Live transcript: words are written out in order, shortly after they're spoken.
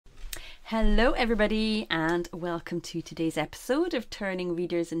Hello everybody and welcome to today's episode of Turning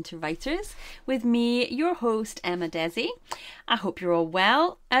Readers into Writers with me, your host Emma Dhesi. I hope you're all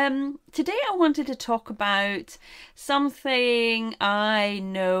well. Today I wanted to talk about something I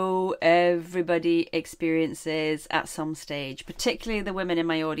know everybody experiences at some stage, particularly the women in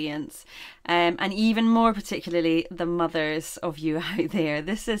my audience, and even more particularly the mothers of you out there.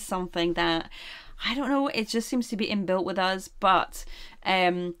 This is something that, I don't know, it just seems to be inbuilt with us, but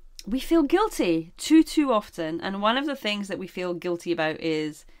we feel guilty too often. And one of the things that we feel guilty about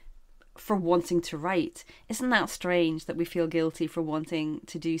is for wanting to write. Isn't that strange that we feel guilty for wanting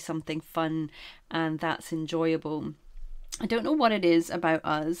to do something fun and that's enjoyable? I don't know what it is about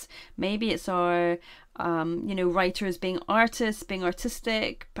us. Maybe it's our, writers being artists, being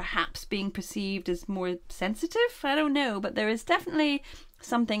artistic, perhaps being perceived as more sensitive. I don't know, but there is definitely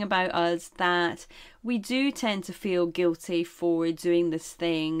something about us that we do tend to feel guilty for doing this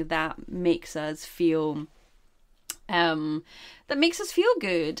thing that makes us feel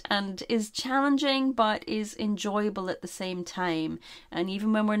good and is challenging but is enjoyable at the same time. And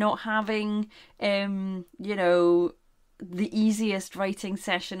even when we're not having the easiest writing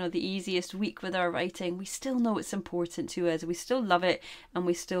session or the easiest week with our writing, we still know it's important to us, we still love it, and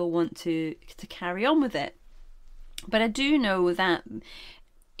we still want to carry on with it. But I do know that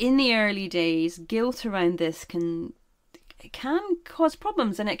in the early days, guilt around this can cause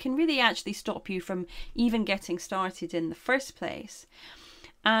problems, and it can really actually stop you from even getting started in the first place.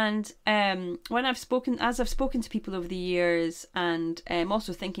 And as I've spoken to people over the years, and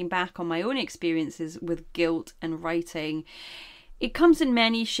also thinking back on my own experiences with guilt and writing, it comes in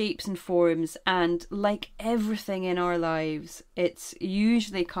many shapes and forms, and like everything in our lives, it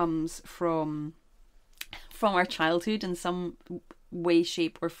usually comes from our childhood in some way,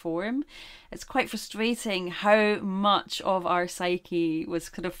 shape or form. It's quite frustrating how much of our psyche was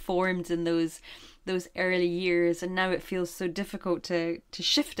kind of formed in those early years, and now it feels so difficult to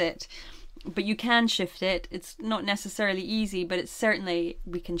shift it. But you can shift it. It's not necessarily easy, but it's certainly,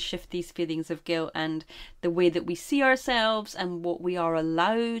 we can shift these feelings of guilt and the way that we see ourselves and what we are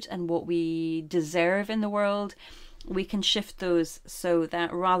allowed and what we deserve in the world. We can shift those so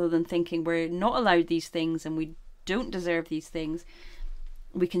that rather than thinking we're not allowed these things and we don't deserve these things,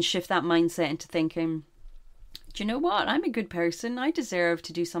 we can shift that mindset into thinking, do you know what? I'm a good person. I deserve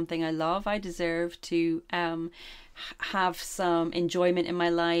to do something I love. I deserve to have some enjoyment in my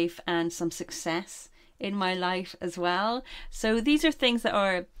life and some success in my life as well. So these are things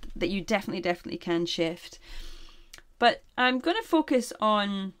that you definitely can shift. But I'm going to focus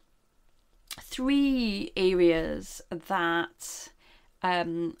on 3 areas that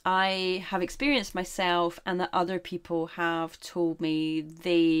I have experienced myself and that other people have told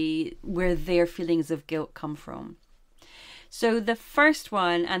me where their feelings of guilt come from. So the first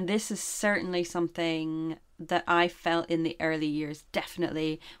one, and this is certainly something that I felt in the early years,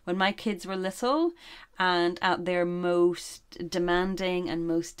 definitely when my kids were little and at their most demanding and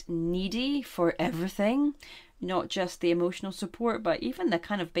most needy for everything, not just the emotional support, but even the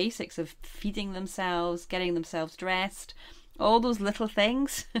kind of basics of feeding themselves, getting themselves dressed, all those little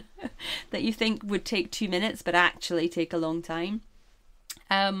things that you think would take 2 minutes but actually take a long time.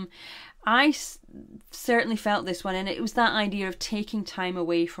 I certainly felt this one, and it was that idea of taking time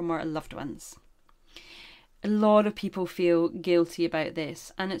away from our loved ones. A lot of people feel guilty about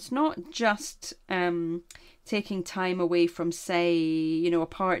this, and it's not just taking time away from, say, a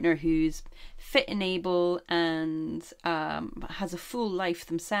partner who's fit and able and has a full life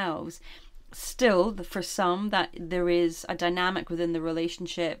themselves. Still, for some, that there is a dynamic within the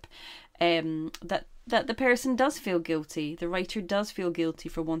relationship that the person does feel guilty. The writer does feel guilty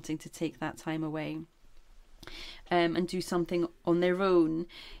for wanting to take that time away and do something on their own.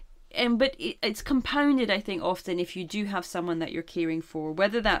 But it's compounded, I think, often if you do have someone that you're caring for,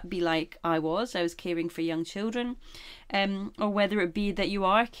 whether that be like I was caring for young children, or whether it be that you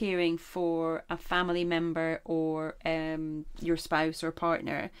are caring for a family member or your spouse or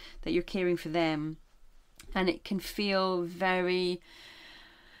partner, that you're caring for them. And it can feel very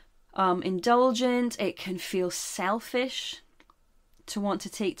indulgent, it can feel selfish to want to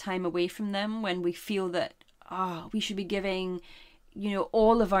take time away from them when we feel that we should be giving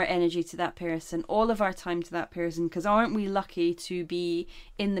all of our energy to that person, all of our time to that person, because aren't we lucky to be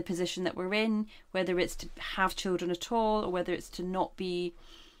in the position that we're in, whether it's to have children at all or whether it's to not be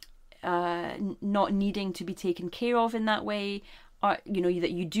not needing to be taken care of in that way, or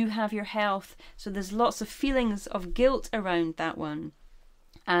that you do have your health. So there's lots of feelings of guilt around that one.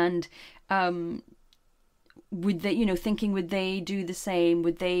 And would they, thinking, would they do the same?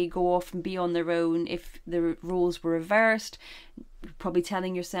 Would they go off and be on their own if the roles were reversed? probably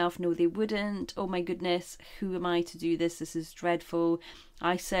telling yourself, no, they wouldn't. Oh my goodness, who am I to do this? This is dreadful.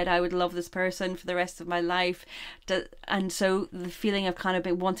 I said I would love this person for the rest of my life. And so the feeling of kind of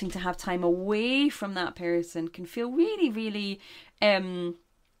been wanting to have time away from that person can feel really, really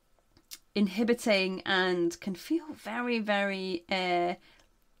inhibiting, and can feel very, very, I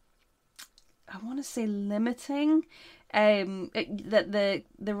want to say limiting. That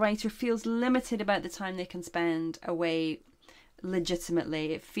the writer feels limited about the time they can spend away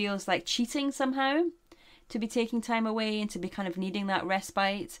legitimately. It feels like cheating somehow to be taking time away and to be kind of needing that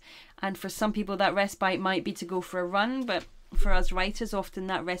respite. And for some people that respite might be to go for a run, but for us writers, often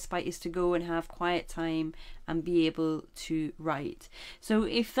that respite is to go and have quiet time and be able to write. So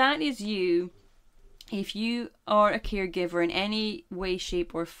if that is you, if you are a caregiver in any way,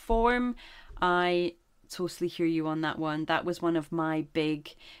 shape or form, I totally hear you on that one. That was one of my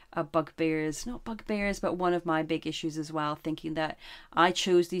big bugbears, not bugbears, but one of my big issues as well, thinking that I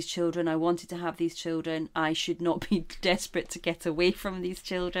chose these children, I wanted to have these children, I should not be desperate to get away from these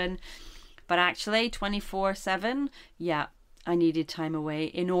children. But actually 24/7, yeah, I needed time away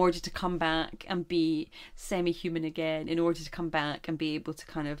in order to come back and be semi-human again, in order to come back and be able to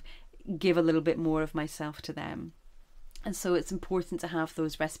kind of give a little bit more of myself to them. And so it's important to have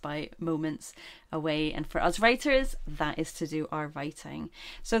those respite moments away. And for us writers, that is to do our writing.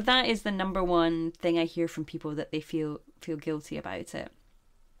 So that is the number one thing I hear from people, that they feel guilty about it.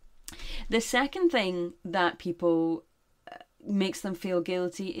 The second thing that people makes them feel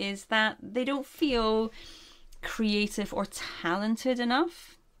guilty is that they don't feel creative or talented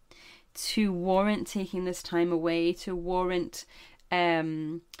enough to warrant taking this time away, to warrant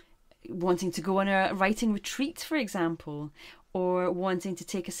wanting to go on a writing retreat, for example, or wanting to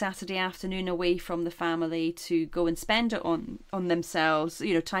take a Saturday afternoon away from the family to go and spend it on themselves,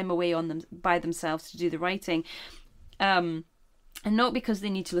 time away on them by themselves to do the writing. And not because they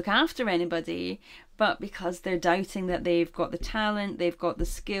need to look after anybody, but because they're doubting that they've got the talent, they've got the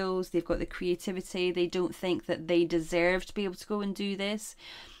skills, they've got the creativity. They don't think that they deserve to be able to go and do this.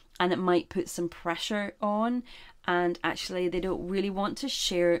 And it might put some pressure on. And actually they don't really want to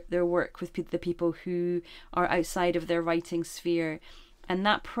share their work with the people who are outside of their writing sphere. And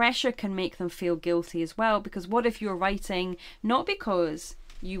that pressure can make them feel guilty as well, because what if you're writing not because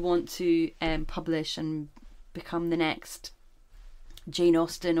you want to publish and become the next Jane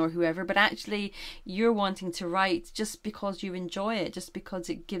Austen or whoever, but actually you're wanting to write just because you enjoy it, just because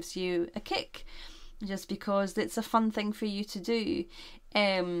it gives you a kick, just because it's a fun thing for you to do.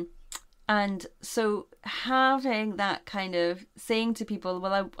 And so having that kind of saying to people,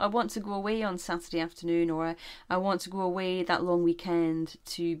 well, I want to go away on Saturday afternoon, or I want to go away that long weekend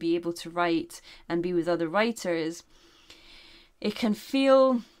to be able to write and be with other writers, it can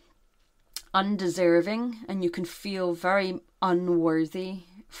feel undeserving, and you can feel very unworthy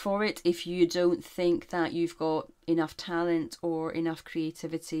for it if you don't think that you've got enough talent or enough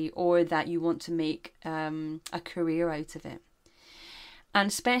creativity, or that you want to make a career out of it. And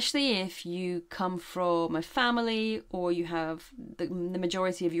especially if you come from a family, or you have the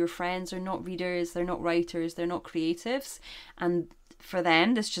majority of your friends are not readers, they're not writers, they're not creatives. And for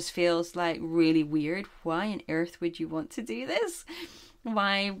them, this just feels like really weird. Why on earth would you want to do this?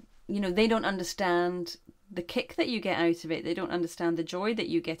 Why, they don't understand the kick that you get out of it. They don't understand the joy that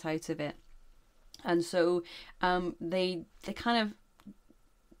you get out of it. And so they kind of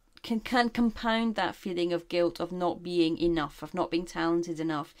can compound that feeling of guilt of not being enough, of not being talented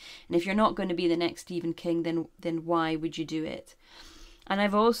enough. And if you're not going to be the next Stephen King, then why would you do it? And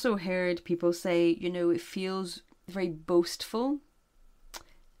I've also heard people say, it feels very boastful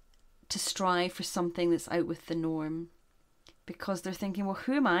to strive for something that's out with the norm, because they're thinking, well,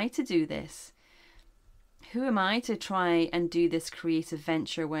 who am I to do this? Who am I to try and do this creative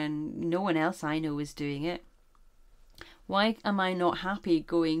venture when no one else I know is doing it? Why am I not happy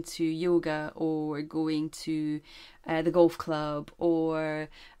going to yoga, or going to the golf club, or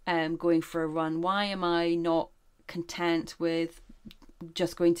going for a run? Why am I not content with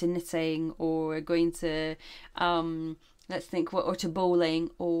just going to knitting, or going to, or to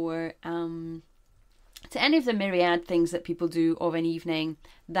bowling, or to any of the myriad things that people do of an evening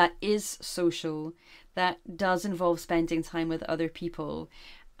that is social, that does involve spending time with other people,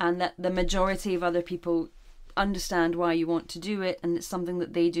 and that the majority of other people understand why you want to do it, and it's something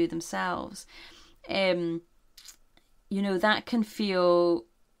that they do themselves. That can feel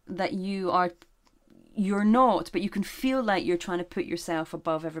that you're not, but you can feel like you're trying to put yourself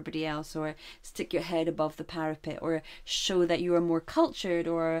above everybody else, or stick your head above the parapet, or show that you are more cultured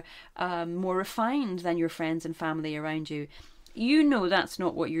or more refined than your friends and family around you. That's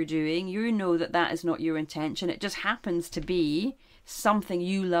not what you're doing. That is not your intention. It just happens to be something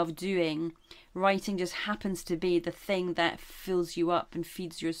you love doing. Writing just happens to be the thing that fills you up and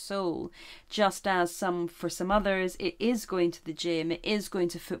feeds your soul. Just as for some others, it is going to the gym, it is going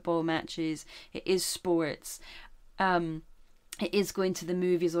to football matches, it is sports, it is going to the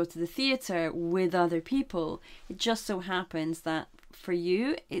movies or to the theatre with other people. It just so happens that for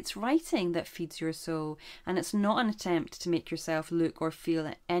you, it's writing that feeds your soul, and it's not an attempt to make yourself look or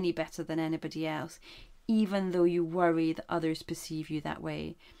feel any better than anybody else, even though you worry that others perceive you that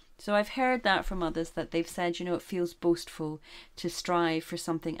way. So I've heard that from others, that they've said, you know, it feels boastful to strive for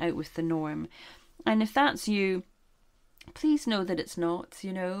something out with the norm. And if that's you, please know that it's not,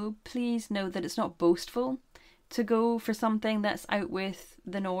 you know, please know that it's not boastful to go for something that's out with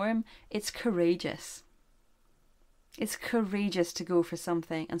the norm. It's courageous. It's courageous to go for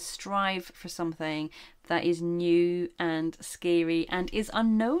something and strive for something that is new and scary and is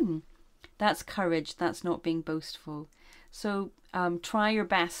unknown. That's courage. That's not being boastful. So try your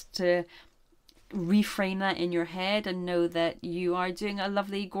best to reframe that in your head and know that you are doing a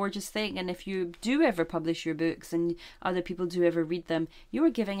lovely, gorgeous thing. And if you do ever publish your books and other people do ever read them, you are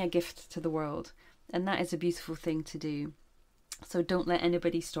giving a gift to the world. And that is a beautiful thing to do. So don't let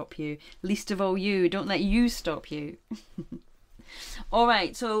anybody stop you. Least of all you. Don't let you stop you. All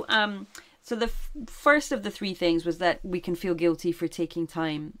right. So the first of the three things was that we can feel guilty for taking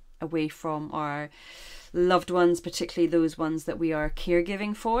time away from our loved ones, particularly those ones that we are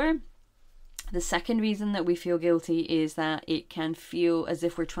caregiving for. The second reason that we feel guilty is that it can feel as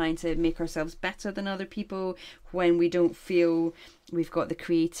if we're trying to make ourselves better than other people when we don't feel we've got the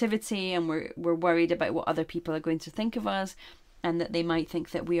creativity, and we're worried about what other people are going to think of us, and that they might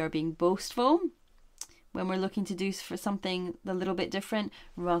think that we are being boastful when we're looking to do for something a little bit different,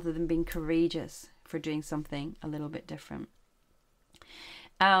 rather than being courageous for doing something a little bit different.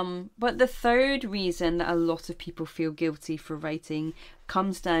 But the third reason that a lot of people feel guilty for writing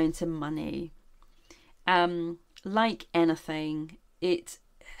comes down to money. Like anything,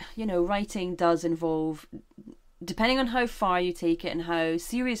 writing does involve, depending on how far you take it and how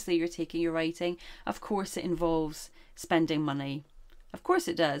seriously you're taking your writing, of course it involves spending money. Of course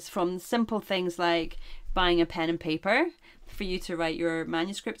it does. From simple things like buying a pen and paper for you to write your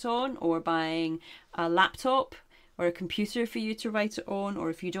manuscript on, or buying a laptop or a computer for you to write it on, or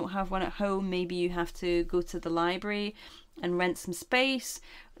if you don't have one at home, maybe you have to go to the library and rent some space.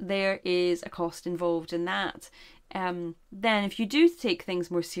 There is a cost involved in that. Then if you do take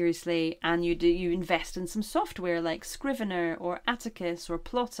things more seriously and you invest in some software like Scrivener or Atticus or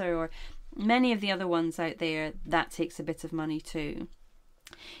Plotter or many of the other ones out there, that takes a bit of money too.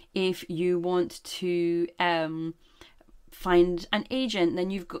 If you want to find an agent, then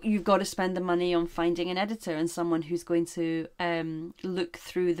you've got to spend the money on finding an editor and someone who's going to look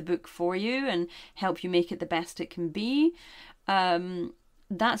through the book for you and help you make it the best it can be.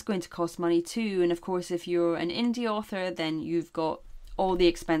 That's going to cost money too. And of course, if you're an indie author, then you've got all the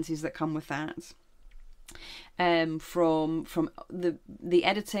expenses that come with that. From the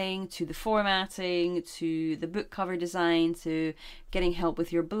editing to the formatting to the book cover design to getting help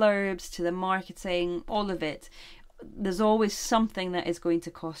with your blurbs to the marketing, all of it. There's always something that is going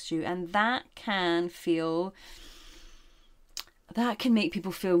to cost you, and that can make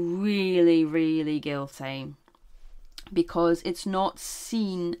people feel really, really guilty, because it's not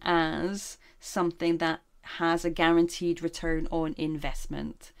seen as something that has a guaranteed return on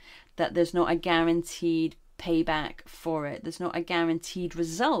investment, that there's not a guaranteed payback for it, there's not a guaranteed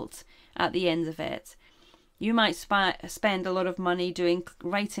result at the end of it. You might spend a lot of money doing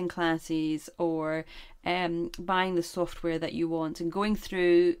writing classes or buying the software that you want and going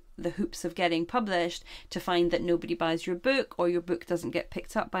through the hoops of getting published to find that nobody buys your book, or your book doesn't get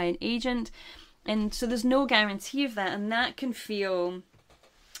picked up by an agent. And so there's no guarantee of that, and that can feel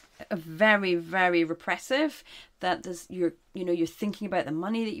very, very repressive. That you're thinking about the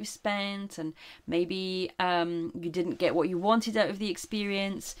money that you spent, and maybe you didn't get what you wanted out of the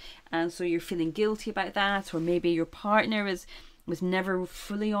experience, and so you're feeling guilty about that. Or maybe your partner was never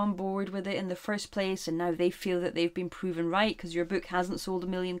fully on board with it in the first place, and now they feel that they've been proven right because your book hasn't sold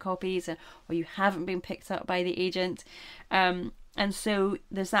 1 million copies, or you haven't been picked up by the agent. And so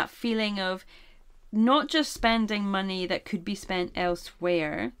there's that feeling of not just spending money that could be spent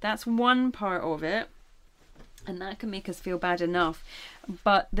elsewhere. That's one part of it, and that can make us feel bad enough.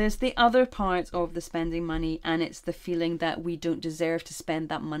 But there's the other part of the spending money, and it's the feeling that we don't deserve to spend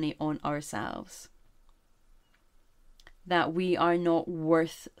that money on ourselves. That we are not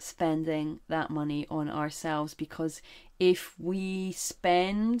worth spending that money on ourselves, because if we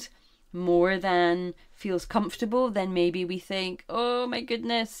spend more than feels comfortable, then maybe we think, oh my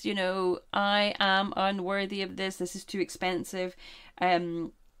goodness, you know, I am unworthy of this. This is too expensive.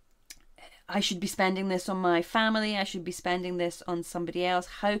 I should be spending this on my family. I should be spending this on somebody else.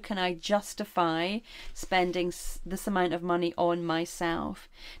 How can I justify spending this amount of money on myself?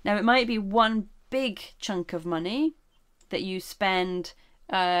 Now, it might be one big chunk of money that you spend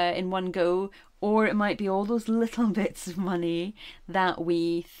in one go, or it might be all those little bits of money that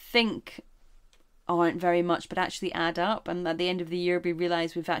we think aren't very much but actually add up, and at the end of the year we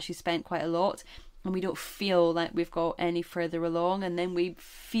realise we've actually spent quite a lot and we don't feel like we've got any further along, and then we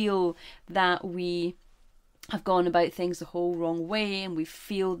feel that we have gone about things the whole wrong way, and we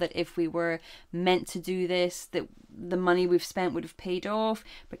feel that if we were meant to do this, that the money we've spent would have paid off,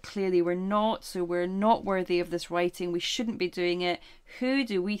 but clearly we're not, so we're not worthy of this writing. We shouldn't be doing it. Who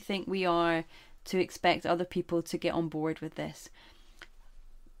do we think we are to expect other people to get on board with this?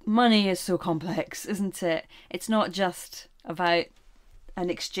 Money is so complex, isn't it? It's not just about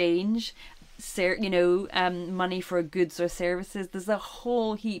an exchange, money for goods or services. There's a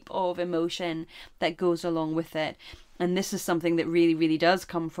whole heap of emotion that goes along with it. And this is something that really, really does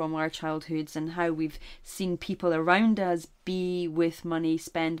come from our childhoods and how we've seen people around us be with money,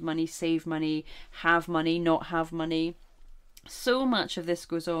 spend money, save money, have money, not have money. So much of this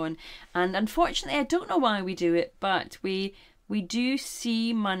goes on. And unfortunately, I don't know why we do it, but we do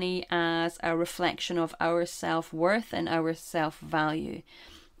see money as a reflection of our self-worth and our self-value.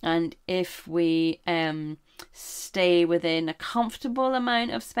 And if we stay within a comfortable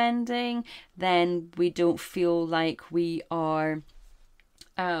amount of spending, then we don't feel like we are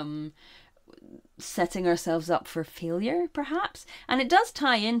setting ourselves up for failure, perhaps. And it does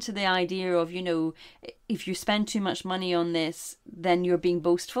tie into the idea of, you know, if you spend too much money on this, then you're being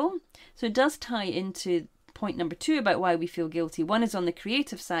boastful. So it does tie into point number 2 about why we feel guilty. One is on the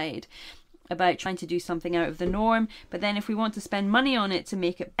creative side, about trying to do something out of the norm, but then if we want to spend money on it to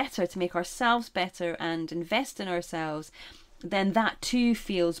make it better, to make ourselves better and invest in ourselves, then that too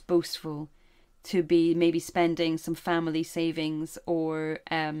feels boastful, to be maybe spending some family savings or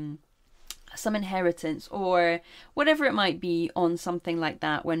some inheritance or whatever it might be on something like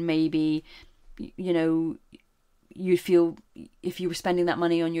that, when maybe, you know, you feel if you were spending that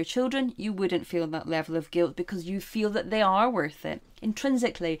money on your children, you wouldn't feel that level of guilt because you feel that they are worth it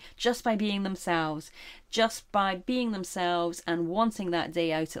intrinsically, just by being themselves, and wanting that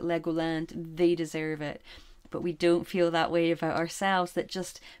day out at Legoland. They deserve it. But we don't feel that way about ourselves, that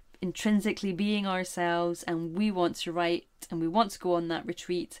just intrinsically being ourselves, and we want to write and we want to go on that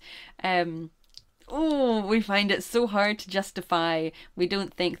retreat, we find it so hard to justify. We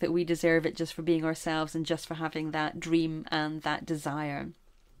don't think that we deserve it just for being ourselves and just for having that dream and that desire.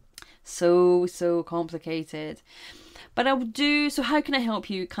 So complicated. But so how can I help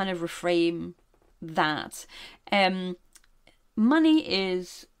you kind of reframe that? Money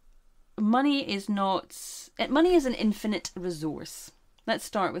is an infinite resource. Let's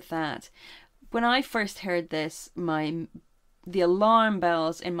start with that. When I first heard this, the alarm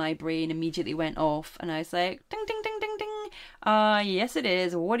bells in my brain immediately went off, and I was like, ding, ding, ding, ding, ding. Yes, it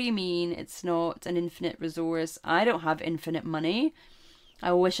is. What do you mean it's not an infinite resource? I don't have infinite money.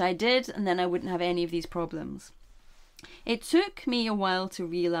 I wish I did, and then I wouldn't have any of these problems. It took me a while to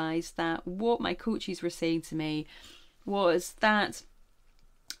realise that what my coaches were saying to me was that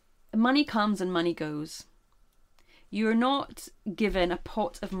money comes and money goes. You're not given a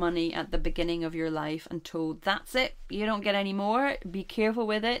pot of money at the beginning of your life and told, that's it, you don't get any more, be careful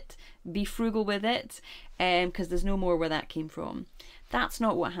with it, be frugal with it, because there's no more where that came from. That's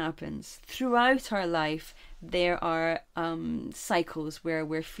not what happens. Throughout our life, there are cycles where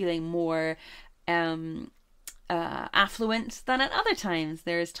we're feeling more affluent than at other times.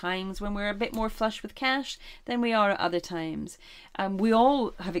 There's times when we're a bit more flush with cash than we are at other times. We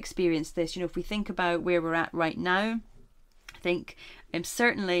all have experienced this. You know, if we think about where we're at right now, I think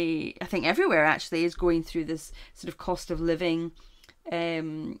everywhere actually is going through this sort of cost of living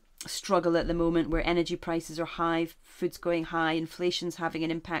struggle at the moment, where energy prices are high, food's going high, inflation's having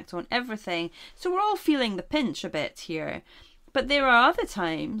an impact on everything. So we're all feeling the pinch a bit here. But there are other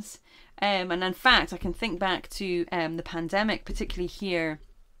times, and in fact, I can think back to the pandemic, particularly here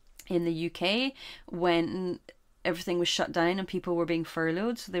in the UK, when everything was shut down and people were being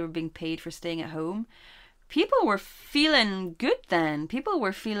furloughed, so they were being paid for staying at home. People were feeling good then. People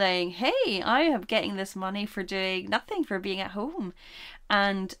were feeling, hey, I am getting this money for doing nothing, for being at home.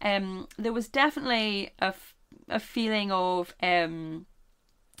 And there was definitely a feeling of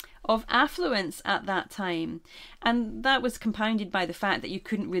of affluence at that time. And that was compounded by the fact that you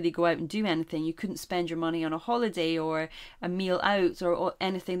couldn't really go out and do anything. You couldn't spend your money on a holiday or a meal out or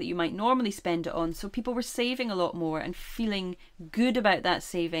anything that you might normally spend it on. So people were saving a lot more and feeling good about that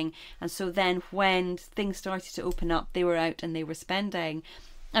saving. And so then when things started to open up, they were out and they were spending.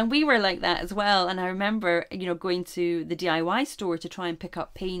 And we were like that as well. And I remember, going to the DIY store to try and pick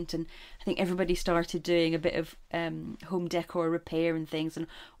up paint. And I think everybody started doing a bit of home decor repair and things. And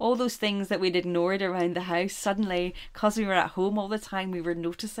all those things that we'd ignored around the house, suddenly, because we were at home all the time, we were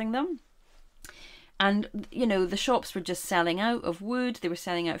noticing them. And, the shops were just selling out of wood. They were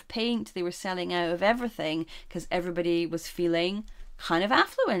selling out of paint. They were selling out of everything because everybody was feeling kind of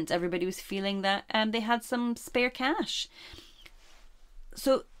affluent. Everybody was feeling that they had some spare cash.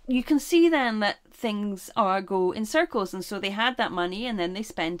 So you can see then that things go in circles, and so they had that money and then they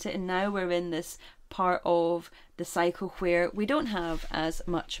spent it, and now we're in this part of the cycle where we don't have as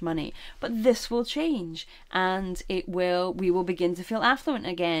much money. But this will change, and we will begin to feel affluent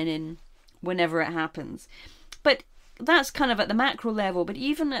again in whenever it happens. But that's kind of at the macro level. But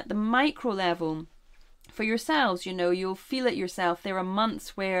even at the micro level, for yourselves, you'll feel it yourself. There are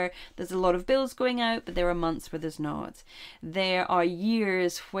months where there's a lot of bills going out, but there are months where there's not. There are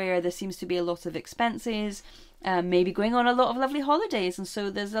years where there seems to be a lot of expenses, maybe going on a lot of lovely holidays, and so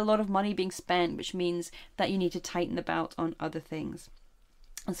there's a lot of money being spent, which means that you need to tighten the belt on other things.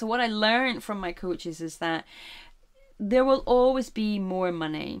 And so what I learned from my coaches is that there will always be more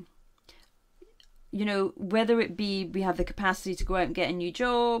money. Whether it be we have the capacity to go out and get a new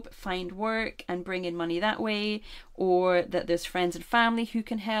job, find work and bring in money that way, or that there's friends and family who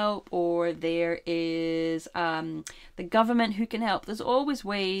can help, or there is the government who can help. There's always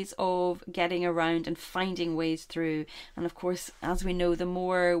ways of getting around and finding ways through. And of course, as we know, the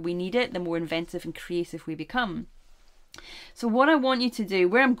more we need it, the more inventive and creative we become. So what I want you to do,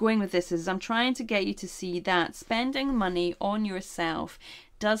 where I'm going with this is I'm trying to get you to see that spending money on yourself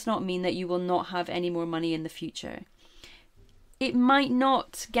does not mean that you will not have any more money in the future. It might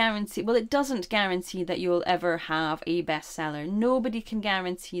not guarantee, it doesn't guarantee that you'll ever have a bestseller. Nobody can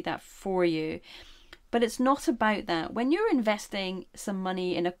guarantee that for you. But it's not about that. When you're investing some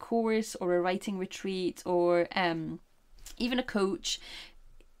money in a course or a writing retreat or even a coach,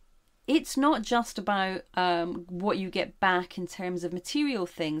 it's not just about what you get back in terms of material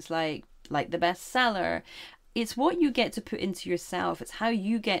things like the bestseller. It's what you get to put into yourself. It's how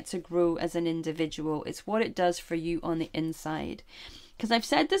you get to grow as an individual. It's what it does for you on the inside. Because I've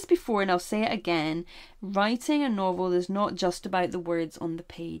said this before and I'll say it again, writing a novel is not just about the words on the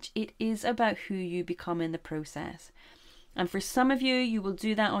page. It is about who you become in the process. And for some of you, you will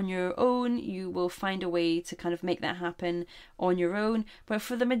do that on your own. You will find a way to kind of make that happen on your own. But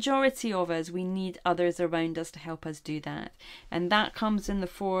for the majority of us, we need others around us to help us do that. And that comes in the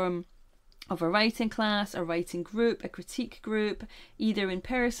form of a writing class, a writing group, a critique group, either in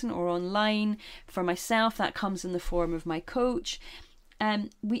person or online. For myself, that comes in the form of my coach.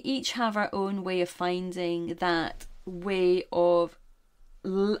 We each have our own way of finding that way of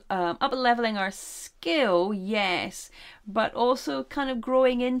up-leveling our skill, yes, but also kind of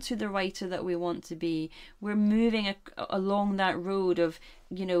growing into the writer that we want to be. We're moving along that road of,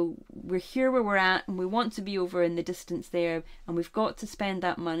 we're here where we're at and we want to be over in the distance there, and we've got to spend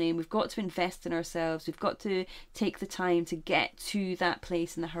that money and we've got to invest in ourselves. We've got to take the time to get to that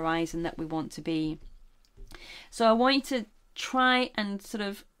place in the horizon that we want to be. So I want you to try and sort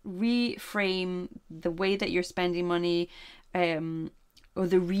of reframe the way that you're spending money, or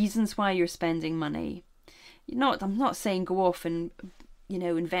the reasons why you're spending money. I'm not saying go off and,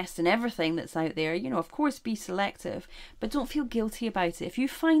 invest in everything that's out there. Of course, be selective, but don't feel guilty about it. If you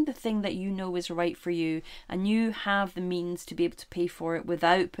find the thing that you know is right for you and you have the means to be able to pay for it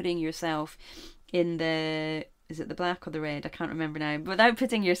without putting yourself in is it the black or the red? I can't remember now. Without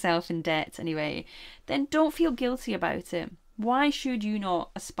putting yourself in debt anyway, then don't feel guilty about it. Why should you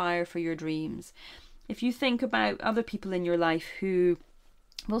not aspire for your dreams? If you think about other people in your life who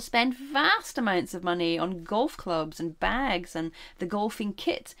will spend vast amounts of money on golf clubs and bags and the golfing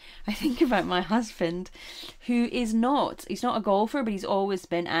kit. I think about my husband, who he's not a golfer, but he's always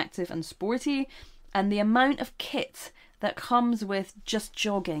been active and sporty, and the amount of kit that comes with just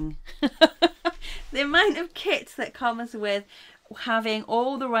jogging, the amount of kit that comes with having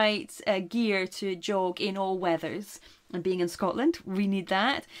all the right gear to jog in all weathers. And being in Scotland, we need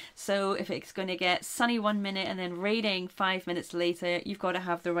that. So if it's going to get sunny 1 minute and then raining 5 minutes later, you've got to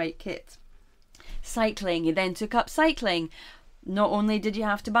have the right kit. Cycling, you then took up cycling. Not only did you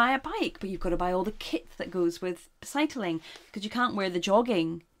have to buy a bike, but you've got to buy all the kit that goes with cycling, because you can't wear the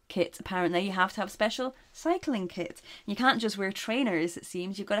jogging kit. Apparently you have to have special cycling kit. You can't just wear trainers, it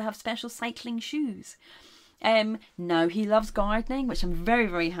seems. You've got to have special cycling shoes. Now he loves gardening, which I'm very,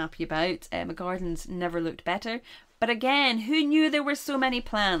 very happy about. A garden's never looked better. But again, who knew there were so many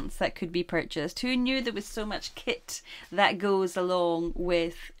plants that could be purchased? Who knew there was so much kit that goes along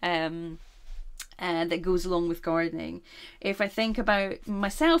with gardening? If I think about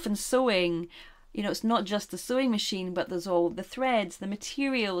myself and sewing, you know, it's not just the sewing machine, but there's all the threads, the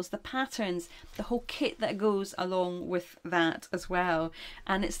materials, the patterns, the whole kit that goes along with that as well.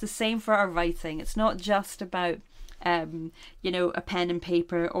 And it's the same for our writing. It's not just about you know, a pen and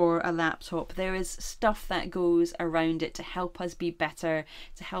paper or a laptop. There is stuff that goes around it to help us be better,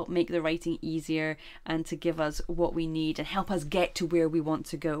 to help make the writing easier, and to give us what we need and help us get to where we want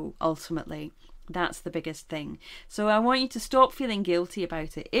to go ultimately. That's the biggest thing. So I want you to stop feeling guilty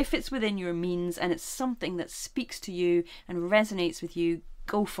about it. If it's within your means and it's something that speaks to you and resonates with you,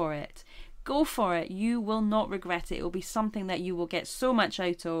 go for it. Go for it. You will not regret it. It will be something that you will get so much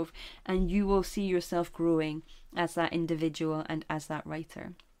out of, and you will see yourself growing as that individual and as that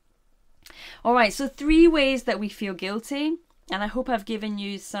writer. All right, so 3 ways that we feel guilty, and I hope I've given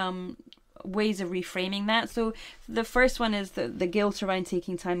you some ways of reframing that. So the first one is the guilt around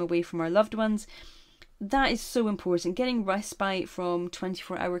taking time away from our loved ones. That is so important. Getting respite from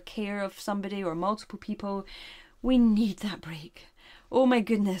 24-hour care of somebody or multiple people. We need that break. Oh my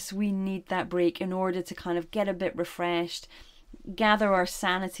goodness, we need that break in order to kind of get a bit refreshed, gather our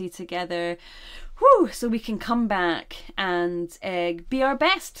sanity together, so we can come back and be our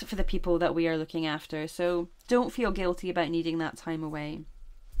best for the people that we are looking after. So don't feel guilty about needing that time away.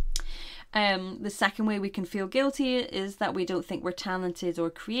 The second way we can feel guilty is that we don't think we're talented or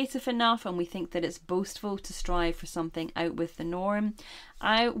creative enough, and we think that it's boastful to strive for something out with the norm.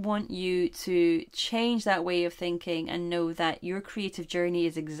 I want you to change that way of thinking and know that your creative journey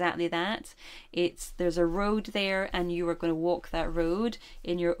is exactly that. There's a road there, and you are going to walk that road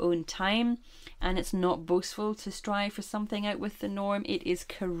in your own time. And it's not boastful to strive for something out with the norm. It is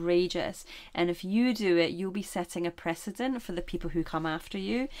courageous. And if you do it, you'll be setting a precedent for the people who come after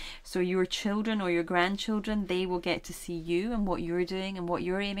you. So your children or your grandchildren, they will get to see you and what you're doing and what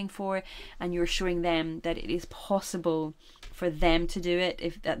you're aiming for. And you're showing them that it is possible for them to do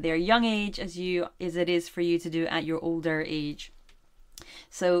it at their young age as it is for you to do it at your older age.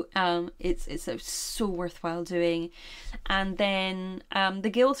 So it's so worthwhile doing. And then the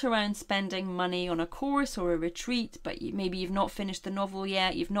guilt around spending money on a course or a retreat, but maybe you've not finished the novel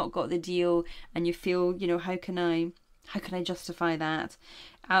yet, you've not got the deal, and you feel, you know, how can I justify that?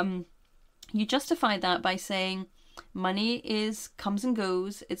 You justify that by saying money comes and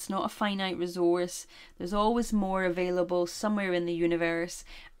goes. It's not a finite resource. There's always more available somewhere in the universe,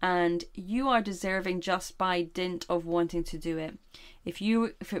 and you are deserving just by dint of wanting to do it. If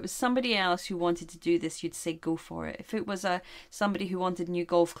it was somebody else who wanted to do this, you'd say go for it. If it was somebody who wanted new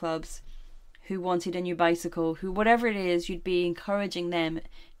golf clubs, who wanted a new bicycle, whatever it is, you'd be encouraging them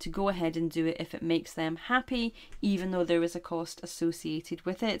to go ahead and do it if it makes them happy, even though there is a cost associated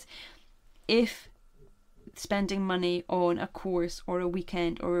with it. If spending money on a course or a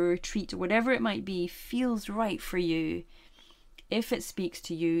weekend or a retreat or whatever it might be feels right for you, if it speaks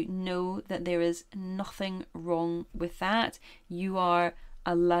to you, know that there is nothing wrong with that. You are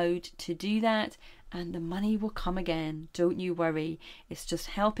allowed to do that, and the money will come again. Don't you worry. It's just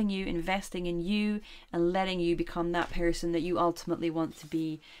helping you, investing in you, and letting you become that person that you ultimately want to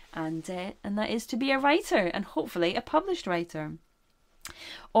be, and that is to be a writer, and hopefully a published writer.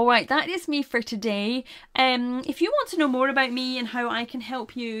 All right, that is me for today. If you want to know more about me and how I can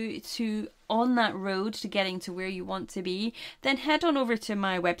help you on that road to getting to where you want to be, then head on over to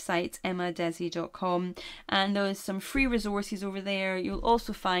my website, emmadhesi.com, and there's some free resources over there. You'll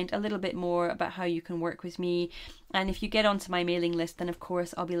also find a little bit more about how you can work with me. And if you get onto my mailing list, then of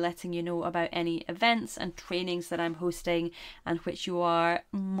course I'll be letting you know about any events and trainings that I'm hosting, and which you are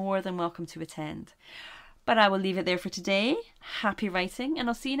more than welcome to attend. But I will leave it there for today. Happy writing, and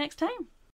I'll see you next time.